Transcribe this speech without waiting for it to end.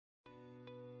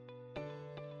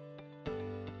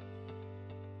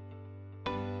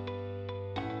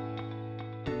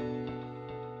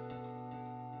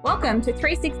Welcome to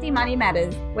 360 Money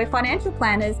Matters, where financial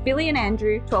planners Billy and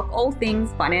Andrew talk all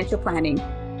things financial planning.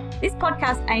 This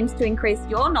podcast aims to increase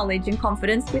your knowledge and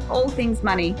confidence with all things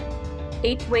money.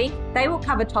 Each week, they will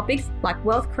cover topics like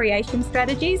wealth creation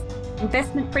strategies,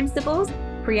 investment principles,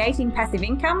 creating passive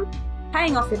income,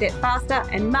 paying off your debt faster,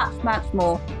 and much, much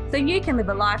more, so you can live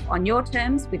a life on your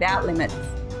terms without limits.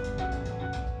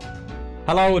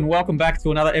 Hello and welcome back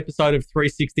to another episode of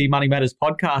 360 Money Matters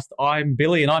podcast. I'm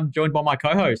Billy and I'm joined by my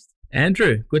co-host,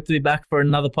 Andrew. Good to be back for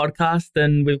another podcast,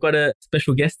 and we've got a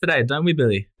special guest today, don't we,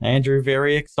 Billy? Andrew,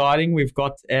 very exciting. We've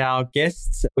got our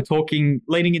guests. We're talking,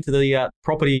 leading into the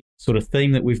property sort of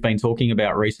theme that we've been talking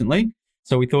about recently.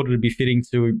 So we thought it'd be fitting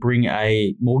to bring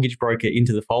a mortgage broker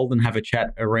into the fold and have a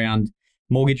chat around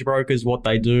mortgage brokers, what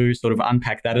they do, sort of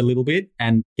unpack that a little bit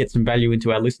and get some value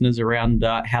into our listeners around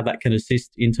how that can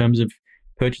assist in terms of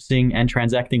purchasing and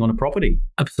transacting on a property.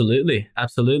 Absolutely.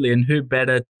 And who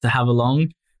better to have along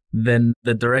than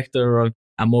the director of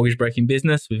our mortgage broking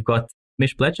business? We've got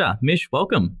Mish Blecher. Mish,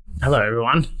 welcome. Hello,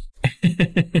 everyone.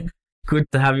 Good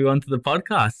to have you onto the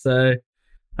podcast. So,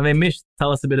 Mish,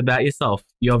 tell us a bit about yourself.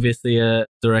 You're obviously a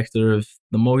director of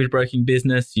the mortgage broking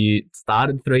business. You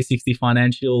started 360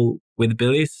 Financial with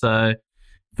Billy. So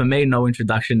for me, no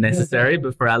introduction necessary,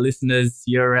 but for our listeners,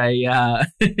 you're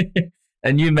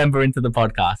a new member into the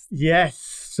podcast. Yes.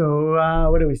 So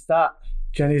where do we start?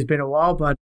 Journey's been a while,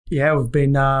 but yeah, we've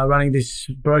been running this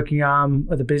broking arm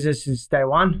of the business since day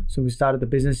one. So we started the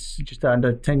business just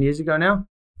under 10 years ago now.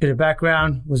 Bit of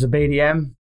background, was a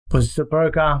BDM, was a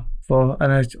broker for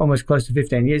almost close to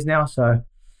 15 years now. So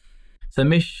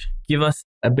Mish, give us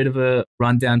a bit of a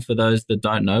rundown for those that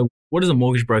don't know. What does a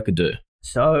mortgage broker do?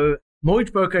 So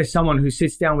mortgage broker is someone who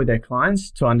sits down with their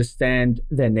clients to understand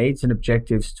their needs and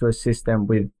objectives to assist them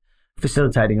with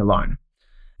facilitating a loan.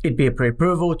 It'd be a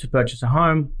pre-approval to purchase a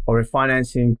home, or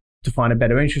refinancing to find a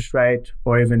better interest rate,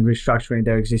 or even restructuring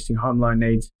their existing home loan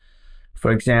needs.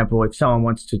 For example, if someone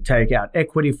wants to take out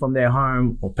equity from their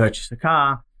home or purchase a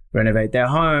car, renovate their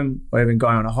home, or even go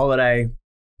on a holiday,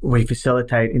 we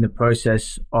facilitate in the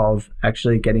process of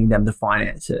actually getting them the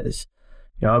finances.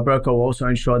 A broker will also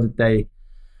ensure that they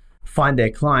find their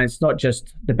clients not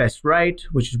just the best rate,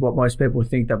 which is what most people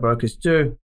think that brokers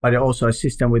do, but it also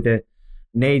assist them with their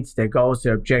needs, their goals,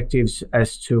 their objectives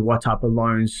as to what type of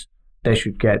loans they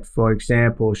should get. For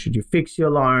example, should you fix your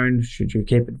loan? Should you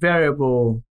keep it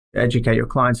variable? Educate your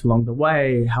clients along the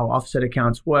way, how offset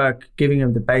accounts work, giving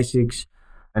them the basics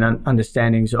and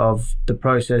understandings of the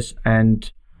process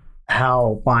and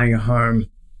how buying a home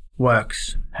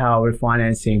works, how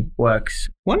refinancing works.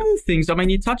 One of the things,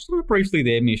 you touched on it briefly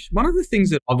there, Mish. One of the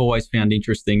things that I've always found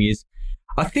interesting is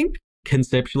I think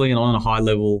conceptually and on a high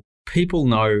level, people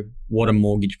know what a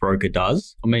mortgage broker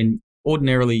does.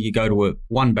 Ordinarily you go to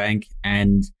one bank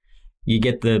and you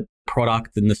get the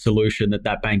product and the solution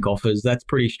that bank offers. That's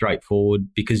pretty straightforward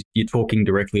because you're talking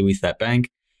directly with that bank.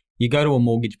 You go to a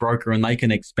mortgage broker and they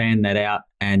can expand that out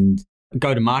and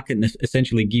go to market and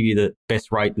essentially give you the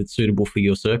best rate that's suitable for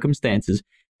your circumstances.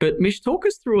 But Mish, talk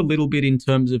us through a little bit in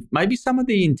terms of maybe some of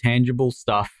the intangible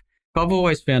stuff. I've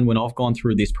always found when I've gone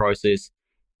through this process,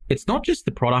 it's not just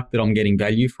the product that I'm getting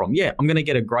value from. Yeah, I'm going to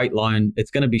get a great loan.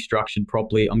 It's going to be structured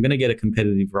properly. I'm going to get a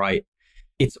competitive rate.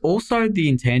 It's also the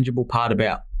intangible part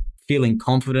about feeling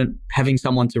confident, having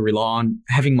someone to rely on,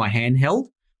 having my hand held.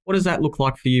 What does that look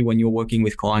like for you when you're working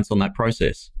with clients on that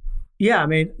process? Yeah,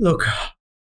 look,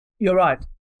 you're right.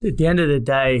 At the end of the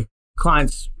day,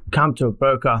 clients come to a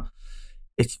broker.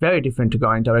 It's very different to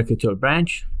going directly to a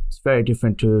branch. It's very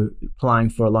different to applying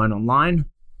for a loan online.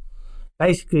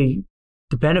 Basically,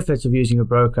 the benefits of using a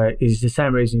broker is the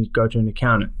same reason you go to an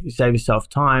accountant. You save yourself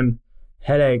time,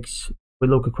 headaches. We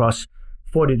look across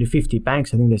 40 to 50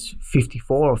 banks. I think there's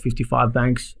 54 or 55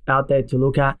 banks out there to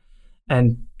look at,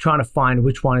 and trying to find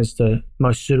which one is the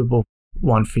most suitable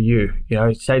one for you.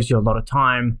 It saves you a lot of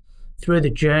time. Through the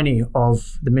journey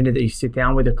of the minute that you sit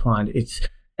down with a client, it's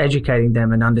educating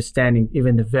them and understanding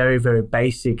even the very, very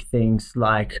basic things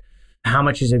like how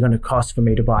much is it going to cost for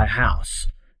me to buy a house?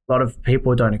 A lot of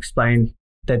people don't explain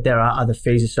that there are other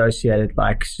fees associated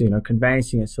like,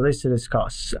 conveyancing and solicitors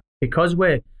costs. Because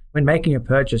when making a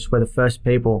purchase, we're the first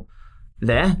people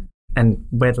there and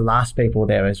we're the last people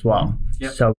there as well.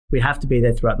 Yep. So we have to be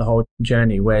there throughout the whole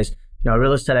journey, whereas a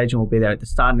real estate agent will be there at the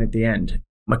start and at the end.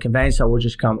 A conveyancer will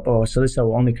just come, or a solicitor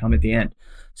will only come at the end.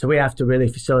 So we have to really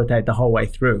facilitate the whole way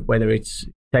through, whether it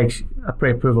takes a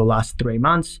pre-approval lasts 3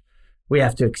 months, we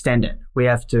have to extend it. We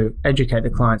have to educate the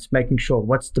clients, making sure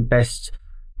what's the best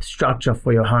structure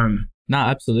for your home. No,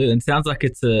 absolutely. And it sounds like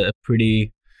it's a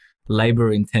pretty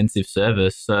labor-intensive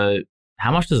service. So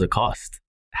how much does it cost?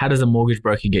 How does a mortgage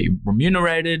broker get you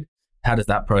remunerated? How does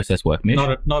that process work, Mish?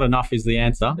 Not enough is the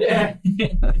answer. Yeah.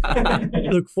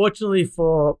 Look, fortunately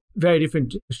for very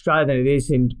different Australia than it is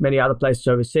in many other places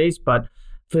overseas, but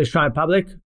for the Australian public,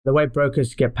 the way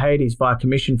brokers get paid is via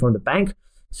commission from the bank.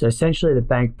 So essentially the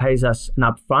bank pays us an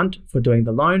upfront for doing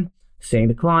the loan, seeing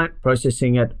the client,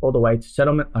 processing it all the way to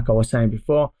settlement, like I was saying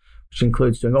before, which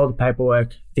includes doing all the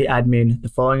paperwork, the admin, the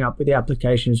following up with the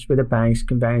applications with the banks,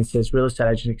 conveyancers, real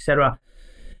estate agents, etc.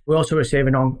 We also receive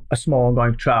a small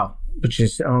ongoing trail, which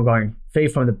is an ongoing fee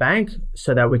from the bank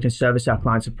so that we can service our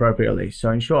clients appropriately. So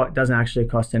in short, it doesn't actually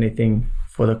cost anything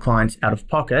for the clients out of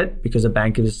pocket because the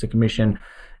bank gives us a commission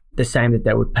the same that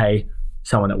they would pay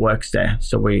someone that works there.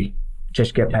 So we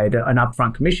just get paid an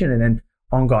upfront commission and then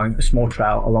ongoing a small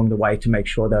trail along the way to make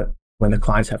sure that when the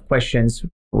clients have questions,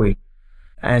 we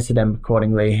answer them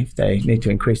accordingly if they need to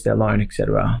increase their loan,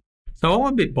 etc. So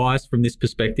I'm a bit biased from this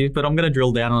perspective, but I'm going to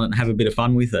drill down on it and have a bit of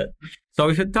fun with it. So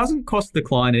if it doesn't cost the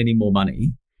client any more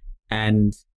money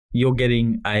and you're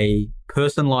getting a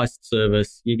personalized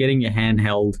service, you're getting your hand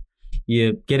held,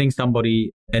 you're getting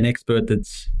somebody, an expert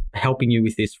that's helping you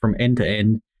with this from end to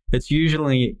end, it's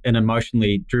usually an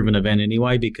emotionally driven event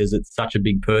anyway because it's such a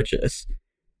big purchase.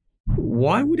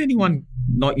 Why would anyone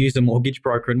not use a mortgage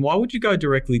broker and why would you go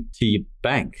directly to your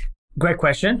bank? Great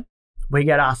question. We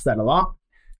get asked that a lot.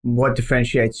 What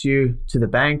differentiates you to the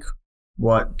bank?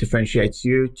 What differentiates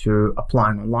you to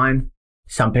applying online?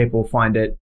 Some people find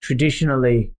it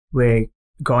traditionally we're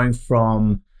going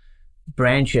from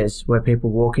branches where people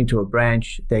walk into a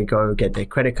branch, they go get their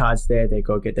credit cards there, they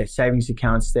go get their savings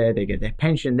accounts there, they get their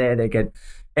pension there, they get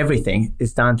everything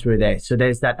is done through there. So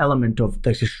there's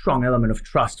a strong element of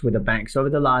trust with the banks. Over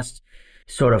the last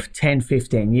sort of 10,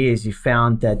 15 years, you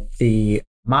found that the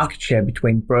market share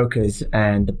between brokers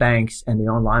and the banks and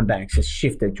the online banks has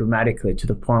shifted dramatically to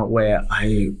the point where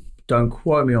don't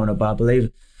quote me on it, but I believe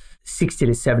 60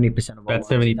 to 70% of about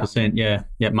 70%,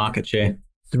 yeah, market share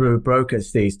through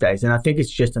brokers these days. And I think it's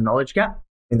just a knowledge gap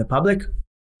in the public.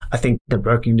 I think the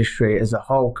broking industry as a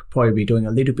whole could probably be doing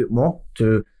a little bit more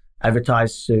to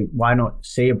advertise. So why not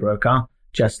see a broker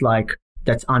just like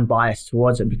that's unbiased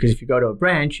towards it? Because if you go to a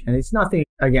branch, and it's nothing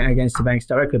against the banks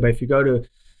directly, but if you go to a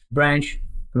branch,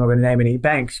 I'm not going to name any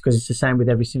banks because it's the same with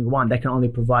every single one. They can only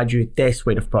provide you their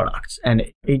suite of products.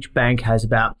 And each bank has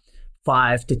about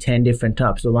 5 to 10 different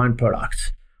types of loan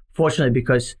products. Fortunately,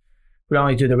 because we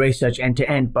only do the research end to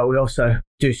end, but we also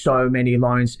do so many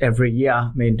loans every year.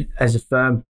 I mean, as a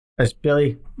firm, as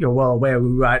Billy, you're well aware, we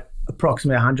write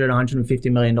approximately $100,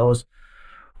 $150 million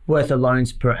worth of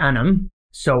loans per annum.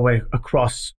 So we're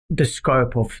across the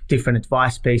scope of different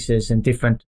advice pieces and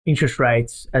different interest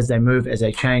rates as they move, as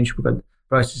they change. We've got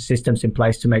process systems in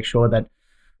place to make sure that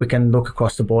we can look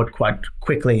across the board quite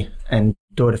quickly and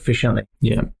do it efficiently.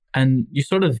 Yeah. And you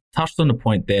sort of touched on the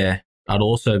point there I'd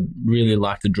also really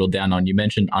like to drill down on. You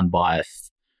mentioned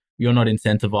unbiased. You're not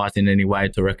incentivized in any way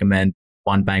to recommend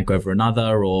one bank over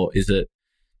another, or is it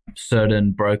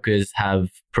certain brokers have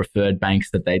preferred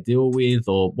banks that they deal with,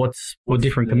 or what's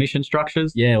different commission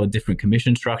structures? Yeah, or different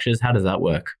commission structures. How does that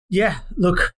work? Yeah,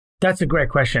 look, that's a great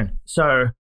question. So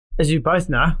as you both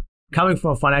know, coming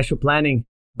from a financial planning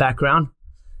background,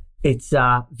 it's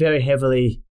very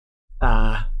heavily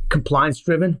compliance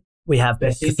driven. We have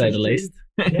best to say the least.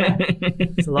 Yeah.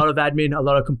 It's a lot of admin, a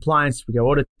lot of compliance. We go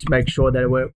audit to make sure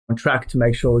that we're on track, to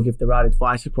make sure we give the right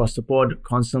advice across the board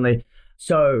constantly.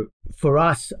 So for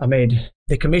us, I mean,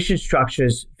 the commission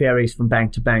structures varies from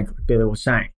bank to bank, like Billy was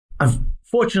saying.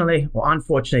 Unfortunately,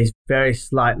 it's very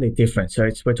slightly different. So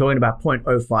we're talking about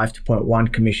 0.05 to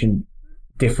 0.1 commission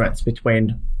difference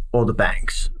between all the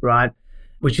banks, right?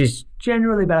 Which is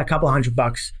generally about a couple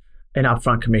 $100 an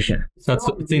upfront commission. So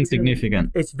it's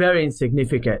insignificant. It's very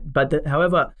insignificant. But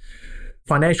however,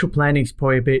 financial planning is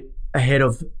probably a bit ahead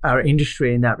of our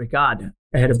industry in that regard,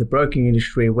 ahead of the broking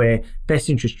industry, where best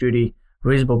interest duty,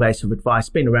 reasonable base of advice,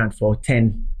 been around for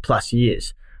 10 plus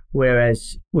years.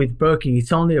 Whereas with broking,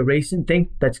 it's only a recent thing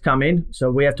that's come in. So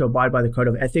we have to abide by the code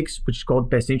of ethics, which is called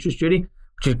best interest duty,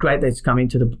 which is great that it's come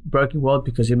into the broking world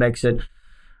because it makes it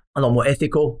a lot more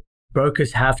ethical.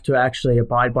 Brokers have to actually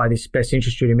abide by this best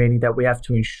interest duty, meaning that we have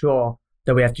to ensure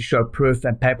that we have to show proof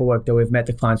and paperwork that we've met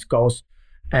the client's goals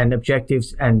and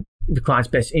objectives and the client's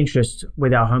best interest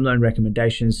with our home loan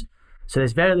recommendations. So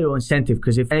there's very little incentive,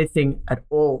 because if anything at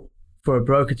all for a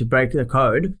broker to break the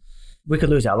code, we could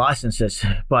lose our licenses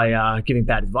by giving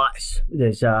bad advice.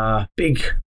 There's a big...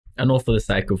 And all for the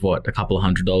sake of what, a couple of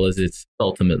 $100, it's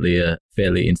ultimately a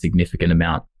fairly insignificant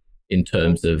amount in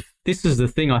terms of... This is the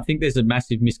thing. I think there's a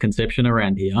massive misconception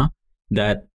around here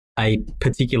that a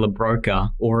particular broker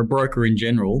or a broker in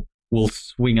general will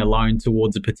swing a loan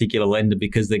towards a particular lender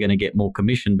because they're going to get more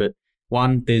commission. But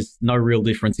one, there's no real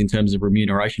difference in terms of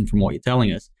remuneration from what you're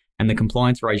telling us. And the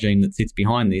compliance regime that sits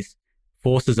behind this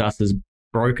forces us as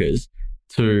brokers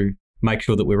to make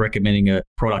sure that we're recommending a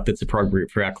product that's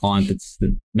appropriate for our client,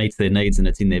 that meets their needs and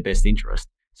it's in their best interest.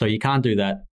 So you can't do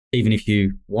that even if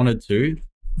you wanted to.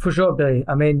 For sure, Billy.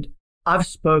 I mean, I've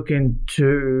spoken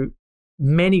to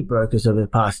many brokers over the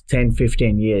past 10,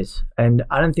 15 years, and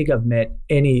I don't think I've met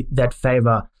any that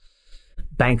favor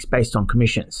banks based on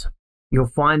commissions. You'll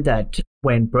find that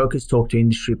when brokers talk to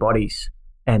industry bodies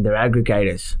and their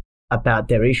aggregators about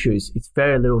their issues, it's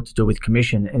very little to do with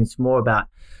commission, and it's more about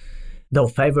they'll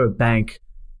favor a bank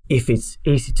if it's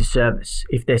easy to service,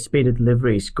 if their speed of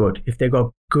delivery is good, if they've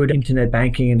got good internet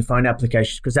banking and phone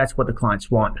applications, because that's what the clients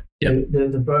want. Yep.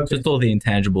 The brokers, just all the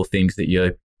intangible things that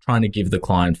you're trying to give the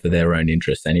client for their own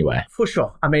interests anyway. For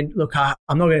sure. I mean, look, I'm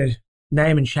not going to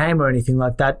name and shame or anything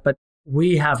like that, but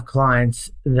we have clients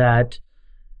that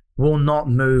will not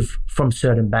move from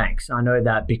certain banks. I know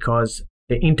that because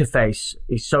the interface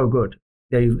is so good.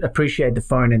 They appreciate the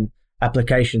phone and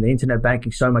application, the internet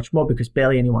banking so much more because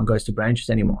barely anyone goes to branches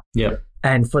anymore. Yeah.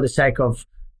 And for the sake of,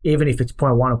 even if it's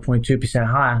 0.1 or 0.2%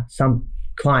 higher, some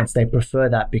clients, they prefer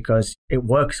that because it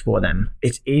works for them.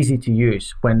 It's easy to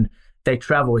use. When they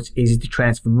travel, it's easy to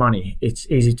transfer money. It's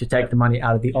easy to take the money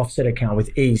out of the offset account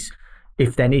with ease.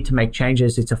 If they need to make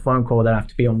changes, it's a phone call they have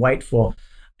to be on wait for.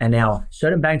 And now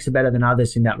certain banks are better than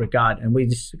others in that regard. And we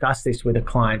discuss this with the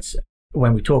clients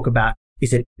when we talk about,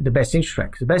 is it the best interest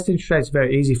rate? Because the best interest rate is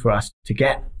very easy for us to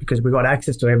get because we've got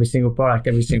access to every single product,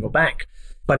 every single bank.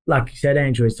 But like you said,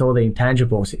 Andrew, it's all the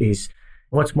intangibles is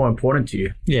what's more important to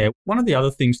you. Yeah. One of the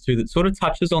other things too that sort of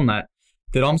touches on that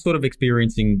I'm sort of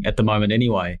experiencing at the moment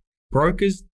anyway,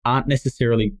 brokers aren't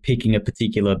necessarily picking a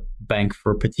particular bank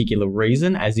for a particular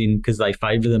reason, as in because they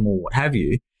favour them or what have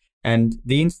you. And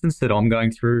the instance that I'm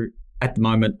going through at the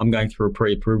moment, I'm going through a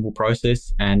pre-approval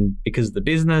process, and because of the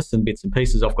business and bits and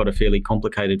pieces, I've got a fairly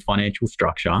complicated financial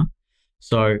structure.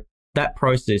 So that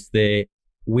process there,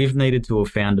 we've needed to have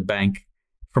found a bank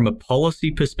from a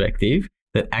policy perspective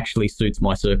that actually suits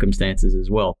my circumstances as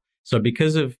well. So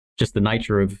because of just the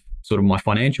nature of sort of my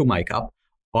financial makeup,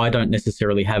 I don't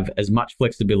necessarily have as much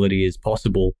flexibility as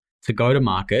possible to go to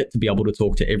market to be able to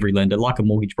talk to every lender like a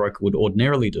mortgage broker would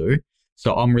ordinarily do.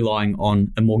 So I'm relying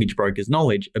on a mortgage broker's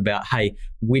knowledge about, hey,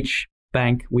 which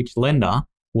bank, which lender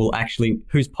will actually,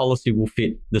 whose policy will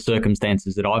fit the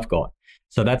circumstances that I've got.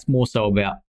 So that's more so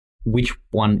about which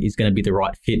one is going to be the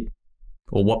right fit,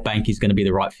 or what bank is going to be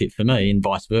the right fit for me, and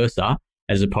vice versa,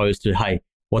 as opposed to, hey,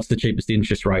 what's the cheapest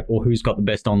interest rate, or who's got the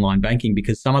best online banking?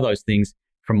 Because some of those things,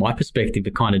 from my perspective,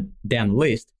 are kind of down the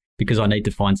list because I need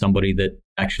to find somebody that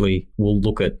actually will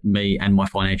look at me and my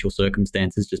financial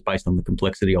circumstances just based on the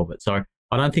complexity of it. So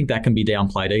I don't think that can be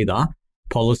downplayed either.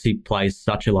 Policy plays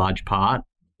such a large part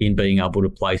in being able to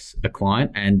place a client.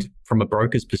 And from a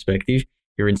broker's perspective,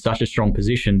 you're in such a strong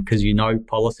position because you know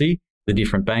policy, the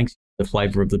different banks, the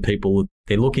flavour of the people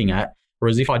they're looking at.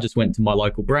 Whereas if I just went to my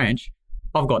local branch,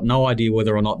 I've got no idea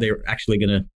whether or not they're actually going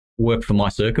to work for my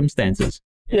circumstances.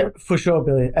 Yeah, for sure,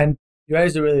 Billy. And you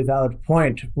raise a really valid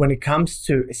point when it comes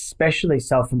to especially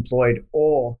self-employed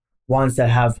or ones that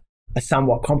have a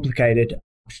somewhat complicated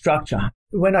structure.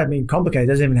 When I mean complicated,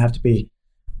 it doesn't even have to be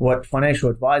what financial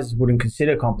advisors wouldn't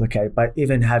consider complicated, but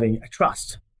even having a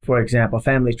trust, for example, a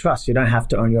family trust. You don't have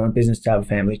to own your own business to have a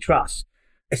family trust.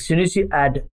 As soon as you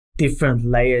add different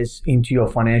layers into your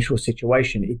financial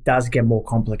situation, it does get more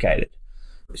complicated.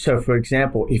 So, for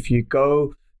example, if you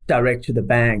go direct to the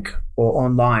bank or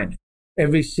online,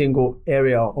 every single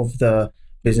area of the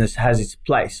business has its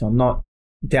place. I'm not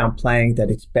downplaying that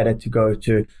it's better to go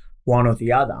to one or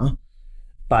the other,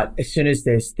 but as soon as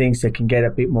there's things that can get a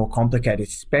bit more complicated,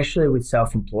 especially with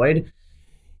self-employed,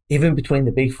 even between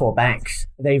the big four banks,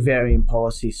 they vary in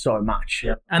policy so much.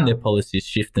 Yep. And their policies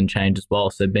shift and change as well.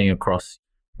 So being across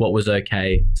what was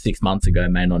okay 6 months ago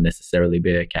may not necessarily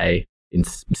be okay in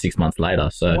 6 months later.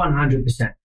 So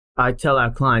 100%. I tell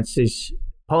our clients is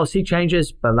policy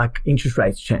changes, but like interest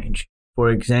rates change. For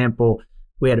example,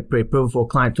 we had a pre-approval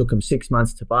client, took them 6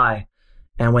 months to buy.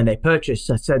 And when they purchased,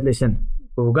 I said, listen,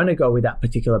 we're going to go with that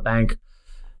particular bank,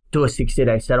 do a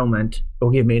 60-day settlement.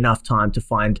 It'll give me enough time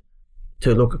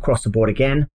to look across the board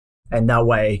again. And that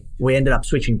way we ended up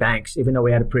switching banks. Even though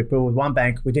we had a pre-approval with one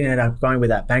bank, we didn't end up going with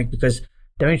that bank because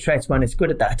their interest rates weren't as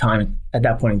good at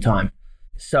that point in time.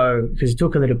 So because it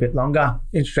took a little bit longer,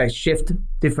 interest rates shift,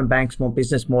 different banks, more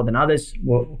business, more than others,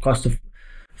 more cost of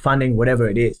funding, whatever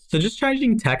it is. So just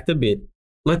changing tact a bit,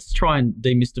 let's try and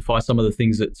demystify some of the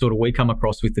things that sort of we come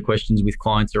across with the questions with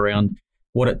clients around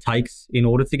what it takes in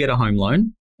order to get a home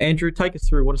loan Andrew, take us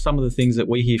through what are some of the things that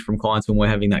we hear from clients when we're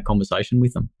having that conversation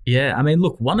with them? Yeah, I mean,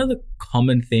 look, one of the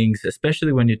common things,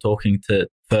 especially when you're talking to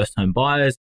first home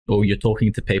buyers or you're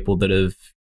talking to people that have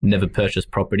never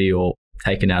purchased property or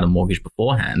taken out a mortgage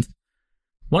beforehand,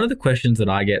 one of the questions that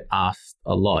I get asked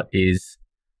a lot is,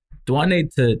 do I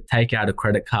need to take out a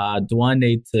credit card? Do I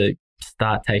need to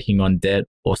start taking on debt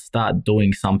or start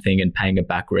doing something and paying it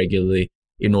back regularly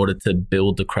in order to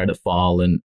build the credit file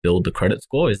and build the credit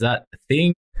score? Is that a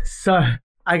thing? So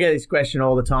I get this question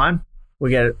all the time. We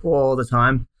get it all the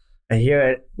time. I hear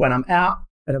it when I'm out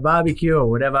at a barbecue or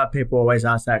whatever. People always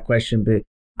ask that question. But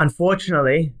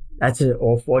unfortunately,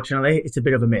 or fortunately, it's a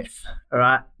bit of a myth. All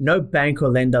right. No bank or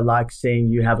lender likes seeing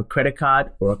you have a credit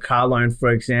card or a car loan, for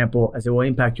example, as it will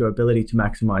impact your ability to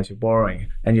maximize your borrowing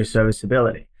and your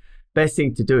serviceability. Best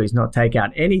thing to do is not take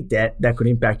out any debt that could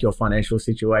impact your financial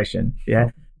situation. Yeah.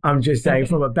 I'm just saying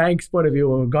from a bank's point of view,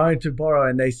 when we're going to borrow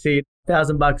and they see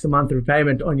 $1,000 a month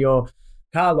repayment on your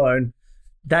car loan,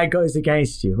 that goes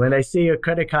against you. When they see your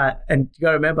credit card, and you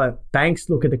got to remember, banks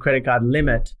look at the credit card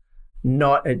limit,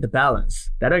 not at the balance.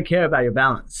 They don't care about your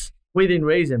balance within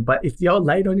reason. But if you're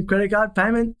late on your credit card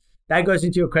payment, that goes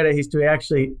into your credit history,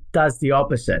 actually does the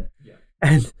opposite. Yeah.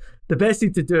 And the best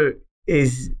thing to do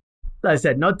is, like I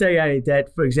said, not take out any debt.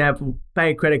 For example,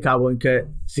 paying a credit card will incur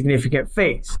significant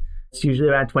fees. It's usually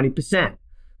around 20%.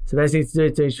 So the best thing to do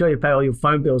is to ensure you pay all your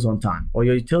phone bills on time or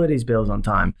your utilities bills on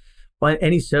time. Or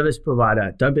any service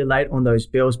provider, don't be late on those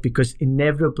bills because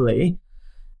inevitably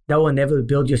that will inevitably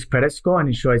build your credit score and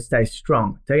ensure it stays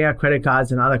strong. Taking out credit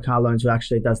cards and other car loans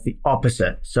actually does the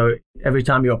opposite. So every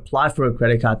time you apply for a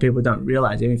credit card, people don't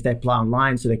realize, even if they apply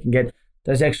online so they can get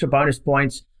those extra bonus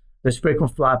points, those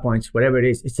frequent flyer points, whatever it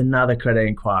is, it's another credit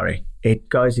inquiry. It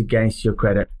goes against your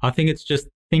credit. I think it's just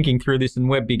thinking through this, and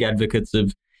we're big advocates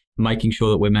of making sure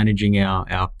that we're managing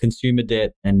our consumer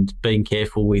debt and being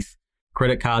careful with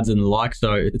credit cards and the like.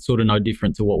 So it's sort of no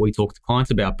different to what we talk to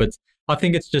clients about. But I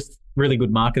think it's just really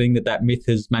good marketing that myth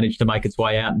has managed to make its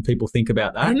way out and people think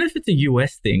about that. I don't know if it's a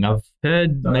US thing. I've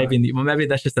heard maybe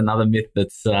that's just another myth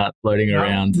that's floating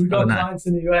around. We've got clients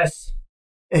in the US.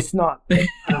 It's not.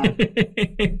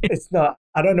 It's not.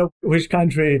 I don't know which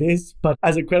country it is, but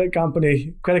as a credit card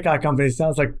company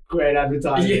sounds like great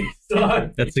advertising. Yeah. So.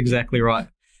 That's exactly right.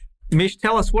 Mish,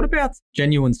 tell us, what about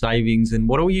genuine savings and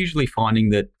what are we usually finding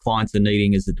that clients are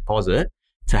needing as a deposit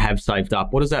to have saved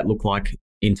up? What does that look like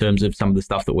in terms of some of the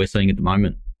stuff that we're seeing at the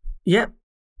moment? Yeah.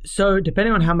 So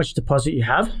depending on how much deposit you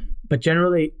have, but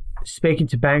generally speaking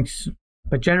to banks,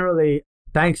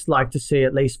 banks like to see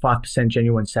at least 5%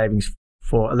 genuine savings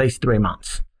for at least 3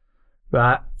 months,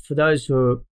 right? For those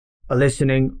who are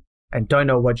listening and don't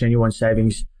know what genuine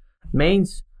savings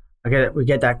means, we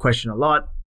get that question a lot.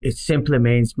 It simply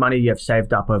means money you have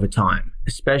saved up over time,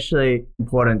 especially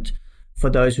important for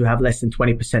those who have less than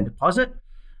 20% deposit,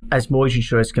 as mortgage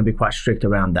insurers can be quite strict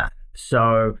around that.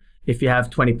 So if you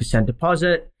have 20%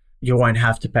 deposit, you won't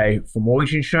have to pay for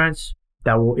mortgage insurance.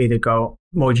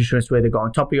 Mortgage insurance will either go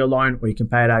on top of your loan or you can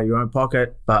pay it out of your own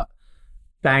pocket. But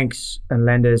banks and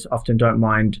lenders often don't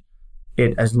mind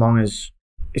it as long as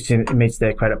it meets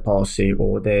their credit policy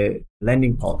or their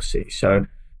lending policy. So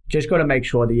just got to make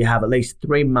sure that you have at least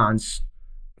 3 months,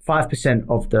 5%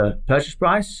 of the purchase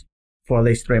price for at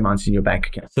least 3 months in your bank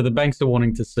account. So the banks are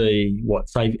wanting to see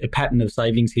a pattern of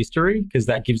savings history, because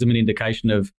that gives them an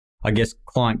indication of, I guess,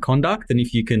 client conduct. And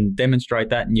if you can demonstrate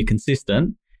that and you're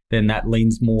consistent, then that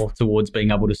leans more towards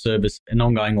being able to service an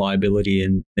ongoing liability,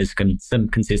 and there's some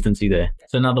consistency there.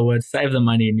 So in other words, save the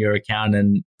money in your account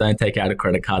and don't take out a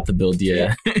credit card to build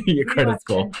your credit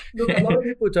score. Look, a lot of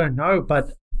people don't know,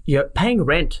 but you're paying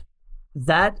rent.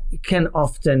 That can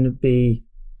often be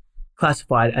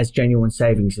classified as genuine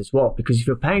savings as well, because if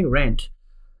you're paying rent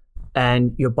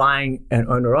and you're buying an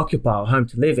owner-occupier home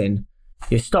to live in,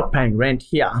 you stop paying rent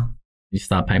here. You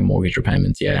start paying mortgage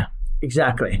repayments, yeah.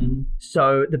 Exactly. Mm-hmm.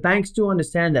 So the banks do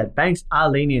understand that. Banks are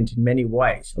lenient in many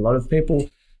ways. A lot of people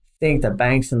think that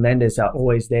banks and lenders are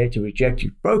always there to reject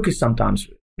you. Brokers sometimes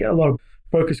get a lot of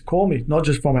brokers call me, not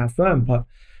just from our firm, but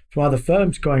from other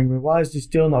firms going, why is this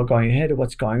deal not going ahead, or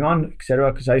what's going on,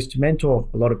 etc. Because I used to mentor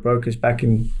a lot of brokers back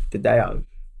in the day, a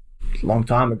long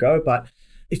time ago, but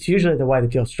it's usually the way the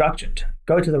deal's structured.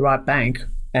 Go to the right bank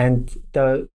and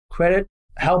the credit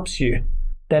helps you.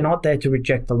 They're not there to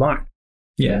reject the loan.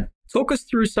 Yeah. Talk us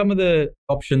through some of the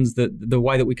options, the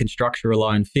way that we can structure a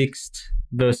loan: fixed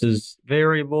versus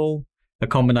variable, a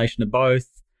combination of both,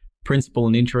 principal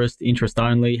and interest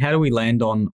only. How do we land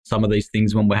on some of these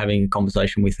things when we're having a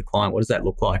conversation with the client? What does that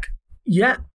look like?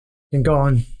 Yeah, I can go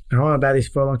on about this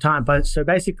for a long time. But so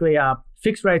basically,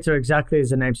 fixed rates are exactly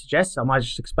as the name suggests. I might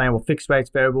just explain what fixed rates,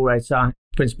 variable rates are.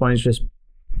 principal and interest,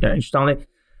 interest only.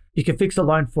 You can fix a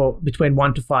loan for between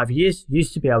 1 to 5 years. You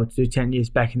used to be able to do 10 years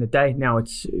back in the day. Now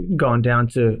it's gone down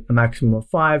to a maximum of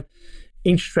 5.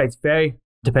 Interest rates vary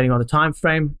depending on the time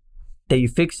frame that you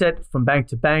fix it. From bank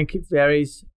to bank, it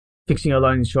varies. Fixing a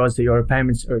loan ensures that your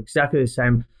repayments are exactly the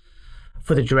same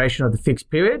for the duration of the fixed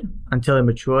period until it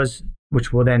matures,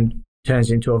 which will then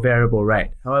turns into a variable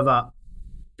rate. However,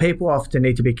 people often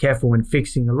need to be careful when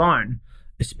fixing a loan,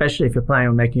 especially if you're planning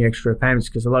on making extra repayments,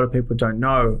 because a lot of people don't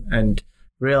know and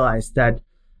realize that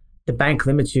the bank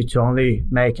limits you to only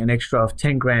make an extra of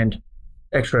 10 grand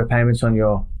extra repayments on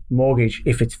your mortgage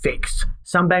if it's fixed.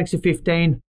 Some banks are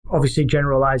 15, obviously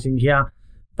generalizing here,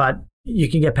 but you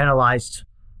can get penalized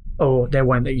or they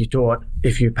won't let you do it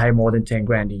if you pay more than 10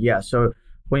 grand a year. So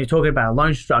when you're talking about a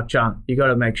loan structure, you got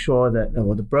to make sure that,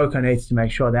 or the broker needs to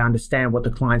make sure they understand what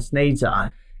the client's needs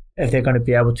are. If they're going to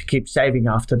be able to keep saving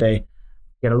after they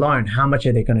get a loan, how much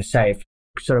are they going to save?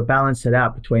 Sort of balance it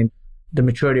out between the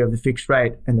maturity of the fixed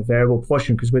rate and the variable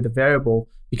portion, because with the variable,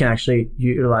 you can actually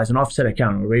utilize an offset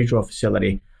account or redraw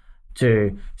facility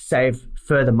to save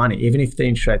further money. Even if the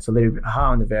interest rate's a little bit higher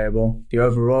on the variable, the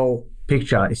overall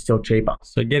picture is still cheaper.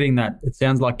 So it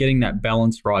sounds like getting that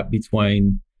balance right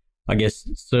between, I guess,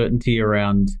 certainty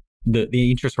around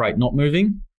the interest rate not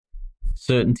moving,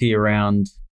 certainty around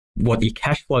what your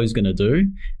cash flow is going to do,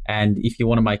 and if you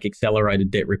want to make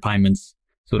accelerated debt repayments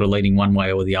sort of leading one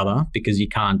way or the other, because you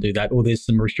can't do that, or there's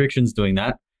some restrictions doing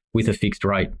that with a fixed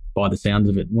rate by the sounds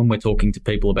of it. When we're talking to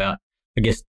people about, I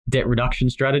guess, debt reduction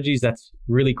strategies, that's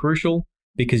really crucial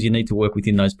because you need to work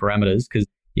within those parameters, because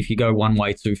if you go one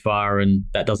way too far and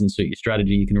that doesn't suit your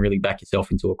strategy, you can really back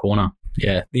yourself into a corner.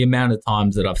 Yeah, the amount of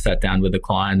times that I've sat down with a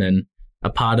client and a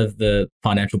part of the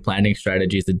financial planning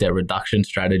strategy is the debt reduction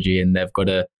strategy, and they've got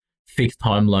a fixed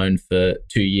home loan for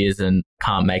 2 years and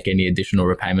can't make any additional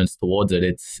repayments towards it.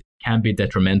 It can be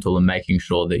detrimental in making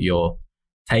sure that you're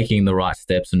taking the right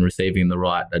steps and receiving the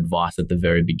right advice at the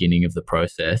very beginning of the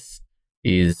process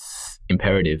is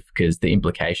imperative, because the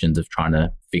implications of trying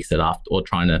to fix it after, or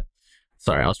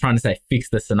I was trying to say fix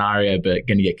the scenario, but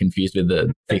going to get confused with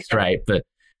the fixed rate, but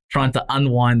trying to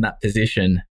unwind that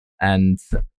position and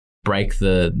break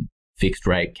the fixed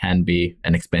rate can be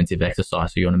an expensive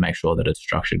exercise. So you want to make sure that it's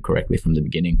structured correctly from the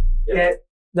beginning. Yeah,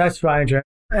 that's right, Andrew.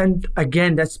 And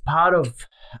again, that's part of,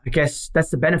 I guess, that's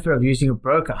the benefit of using a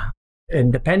broker.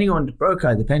 And depending on the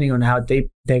broker, depending on how deep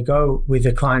they go with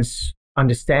the client's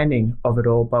understanding of it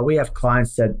all. But we have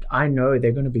clients that I know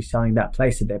they're going to be selling that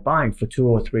place that they're buying for 2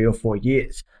 or 3 or 4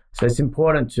 years. So it's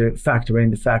important to factor in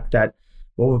the fact that,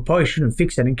 well, we probably shouldn't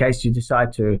fix it in case you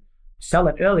decide to sell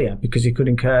it earlier, because you could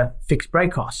incur fixed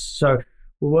break costs. So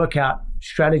we'll work out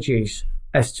strategies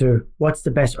as to what's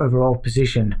the best overall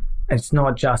position. It's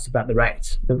not just about the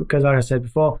rates, because like I said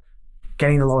before,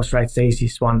 getting the lowest rate's the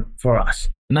easiest one for us.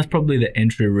 And that's probably the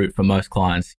entry route for most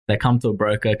clients. They come to a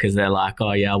broker because they're like,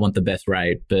 oh yeah, I want the best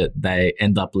rate, but they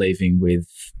end up leaving with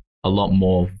a lot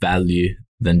more value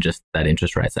than just that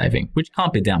interest rate saving, which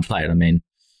can't be downplayed. I mean,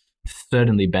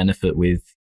 certainly benefit with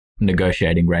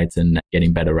negotiating rates and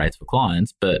getting better rates for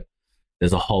clients, but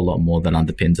there's a whole lot more that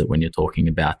underpins it when you're talking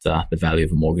about the value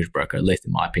of a mortgage broker, at least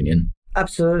in my opinion.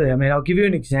 Absolutely. I mean, I'll give you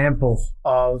an example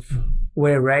of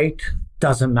where rate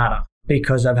doesn't matter,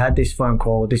 because I've had this phone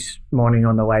call this morning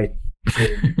on the way to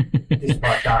this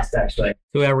podcast, actually.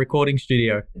 To our recording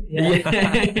studio.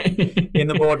 Yeah. In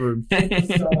the boardroom.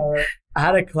 So I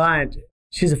had a client,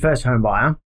 she's a first home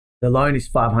buyer. The loan is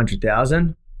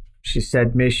 $500,000. She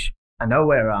said, Mish, I know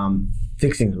we're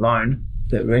fixing the loan,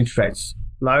 the interest rate's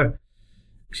low.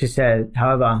 She said,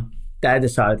 however, Dad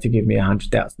decided to give me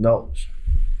 $100,000.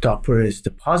 Do I put it as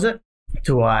deposit?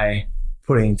 Do I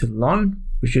put it into the loan,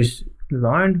 which is the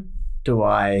loan? Do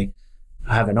I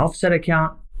have an offset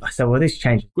account? I said, well, this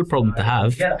changes. Good problem to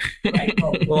have. Yeah.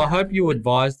 Well, I hope you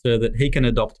advised her that he can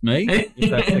adopt me, if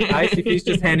that's the case. If he's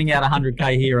just handing out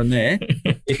 $100K here and there,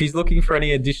 if he's looking for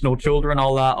any additional children,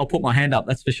 I'll put my hand up,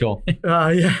 that's for sure.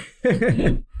 Yeah.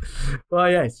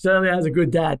 Well, yeah, certainly has a good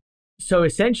dad. So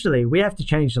essentially, we have to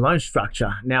change the loan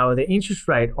structure. Now, the interest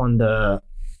rate on the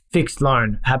fixed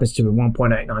loan happens to be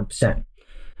 1.89%.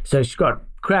 So she's got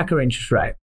cracker interest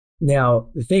rate. Now,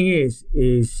 the thing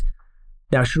is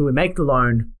now should we make the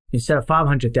loan instead of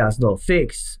 $500,000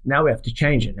 fixed? Now we have to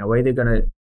change it. Now we're either going to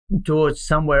do it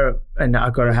somewhere, and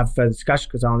I've got to have a further discussion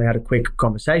because I only had a quick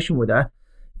conversation with her,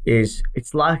 is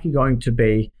it's likely going to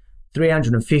be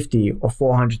 350 or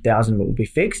 400,000 will be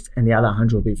fixed and the other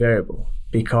 100 will be variable,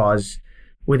 because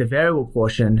with a variable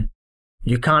portion,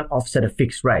 you can't offset a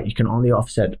fixed rate. You can only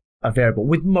offset a variable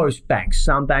with most banks.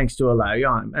 Some banks do allow you,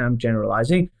 and I'm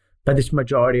generalizing, but this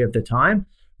majority of the time,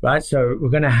 right? So we're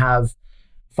going to have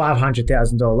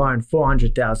 $500,000 loan,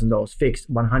 $400,000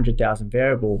 fixed, $100,000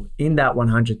 variable. In that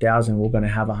 $100,000, we're going to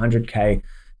have $100K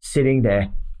sitting there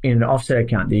in an offset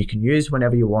account that you can use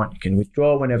whenever you want. You can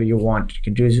withdraw whenever you want. You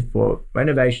can use it for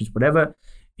renovations, whatever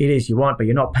it is you want, but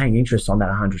you're not paying interest on that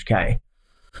 $100K.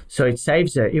 So it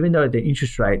saves her, even though the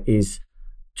interest rate is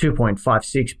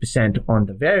 2.56% on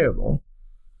the variable,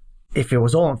 if it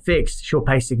was all on fixed, she'll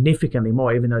pay significantly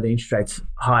more, even though the interest rate's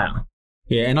higher.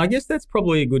 Yeah, and I guess that's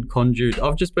probably a good conduit.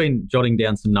 I've just been jotting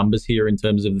down some numbers here in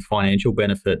terms of the financial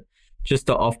benefit.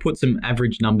 I've put some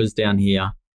average numbers down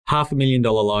here. $500,000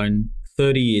 loan,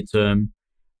 30-year term.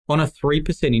 On a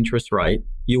 3% interest rate,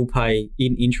 you'll pay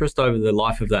in interest over the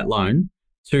life of that loan,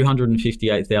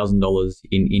 $258,000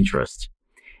 in interest.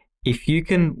 If you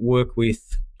can work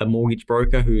with a mortgage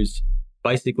broker who's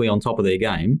basically on top of their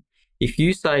game, if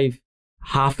you save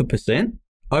 0.5%,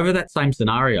 over that same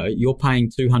scenario, you're paying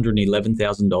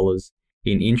 $211,000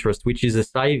 in interest, which is a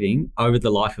saving over the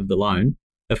life of the loan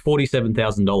of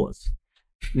 $47,000.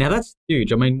 Now, that's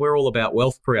huge. I mean, we're all about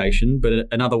wealth creation, but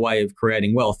another way of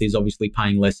creating wealth is obviously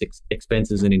paying less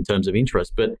expenses and in terms of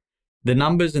interest. But the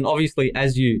numbers, and obviously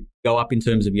as you go up in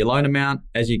terms of your loan amount,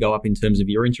 as you go up in terms of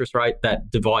your interest rate, that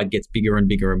divide gets bigger and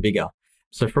bigger and bigger.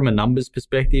 So from a numbers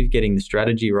perspective, getting the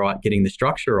strategy right, getting the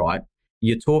structure right,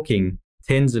 you're talking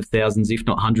tens of thousands, if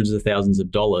not hundreds of thousands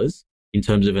of dollars in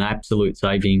terms of an absolute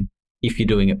saving if you're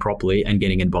doing it properly and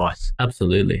getting advice.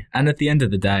 Absolutely. And at the end of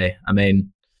the day, I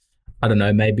mean, I don't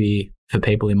know, maybe for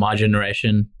people in my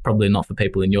generation, probably not for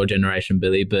people in your generation,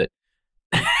 Billy, but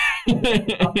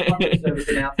Billy's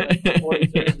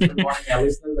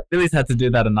had to do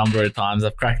that a number of times.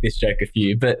 I've cracked this joke a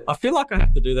few, but I feel like I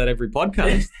have to do that every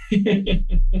podcast.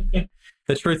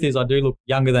 The truth is I do look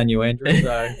younger than you, Andrew,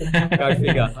 so go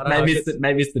figure. Maybe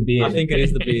it's the beard. I think it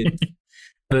is the beard.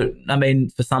 But I mean,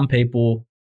 for some people,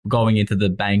 going into the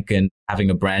bank and having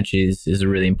a branch is a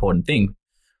really important thing.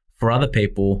 For other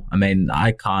people, I mean,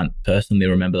 I can't personally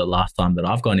remember the last time that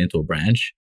I've gone into a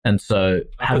branch. And so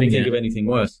I couldn't think of anything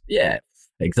worse. Yeah,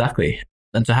 exactly.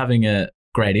 And so having a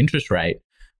great interest rate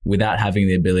without having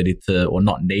the ability to, or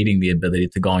not needing the ability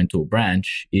to go into a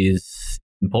branch is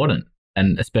important.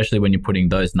 And especially when you're putting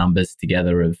those numbers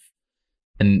together of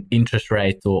an interest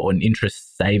rate or an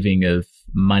interest saving of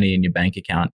money in your bank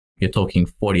account, you're talking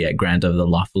 48 grand over the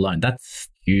life alone. That's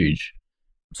huge.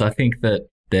 So I think that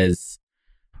there's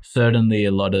certainly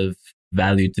a lot of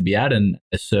value to be had, and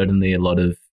there's certainly a lot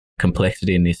of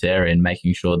complexity in this area, and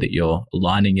making sure that you're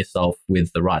aligning yourself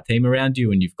with the right team around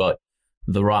you and you've got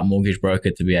the right mortgage broker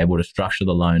to be able to structure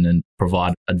the loan and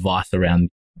provide advice around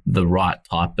the right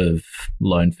type of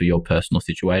loan for your personal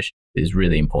situation is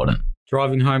really important.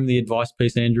 Driving home the advice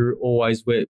piece, Andrew, always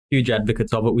we're huge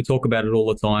advocates of it. We talk about it all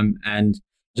the time, and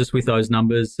just with those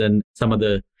numbers and some of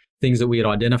the things that we had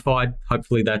identified,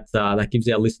 hopefully that gives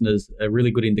our listeners a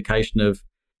really good indication of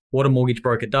what a mortgage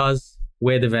broker does,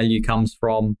 where the value comes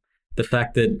from, the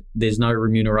fact that there's no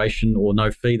remuneration or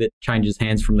no fee that changes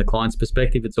hands from the client's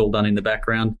perspective. It's all done in the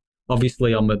background.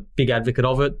 Obviously, I'm a big advocate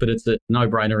of it, but it's a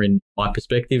no-brainer in my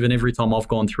perspective. And every time I've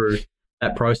gone through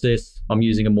that process, I'm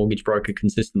using a mortgage broker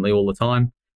consistently all the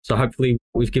time. So hopefully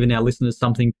we've given our listeners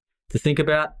something to think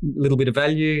about, a little bit of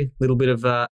value, a little bit of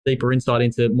deeper insight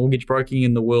into mortgage broking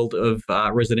in the world of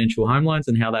residential home loans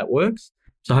and how that works.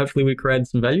 So hopefully we created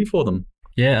some value for them.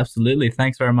 Yeah, absolutely.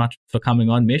 Thanks very much for coming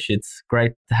on, Mish. It's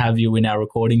great to have you in our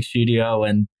recording studio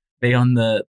and be on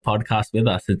the podcast with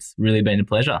us. It's really been a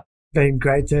pleasure. Been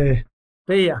great to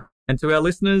be here. And to our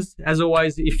listeners, as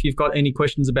always, if you've got any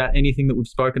questions about anything that we've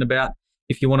spoken about,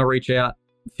 if you want to reach out,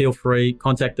 feel free.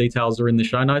 Contact details are in the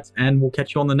show notes, and we'll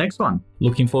catch you on the next one.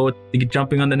 Looking forward to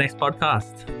jumping on the next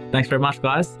podcast. Thanks very much,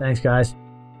 guys. Thanks, guys.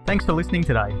 Thanks for listening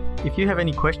today. If you have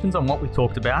any questions on what we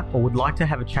talked about or would like to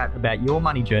have a chat about your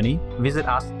money journey, visit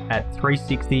us at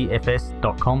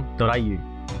 360fs.com.au.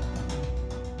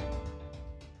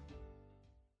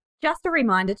 Just a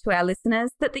reminder to our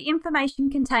listeners that the information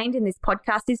contained in this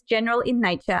podcast is general in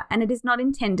nature and it is not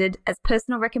intended as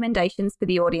personal recommendations for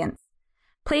the audience.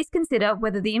 Please consider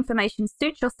whether the information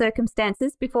suits your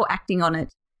circumstances before acting on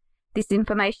it. This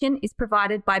information is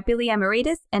provided by Billy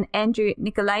Amiridis and Andrew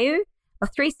Nicolaou of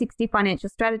 360 Financial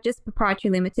Strategists Pty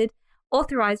Ltd,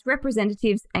 authorised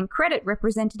representatives and credit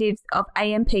representatives of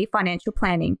AMP Financial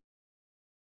Planning.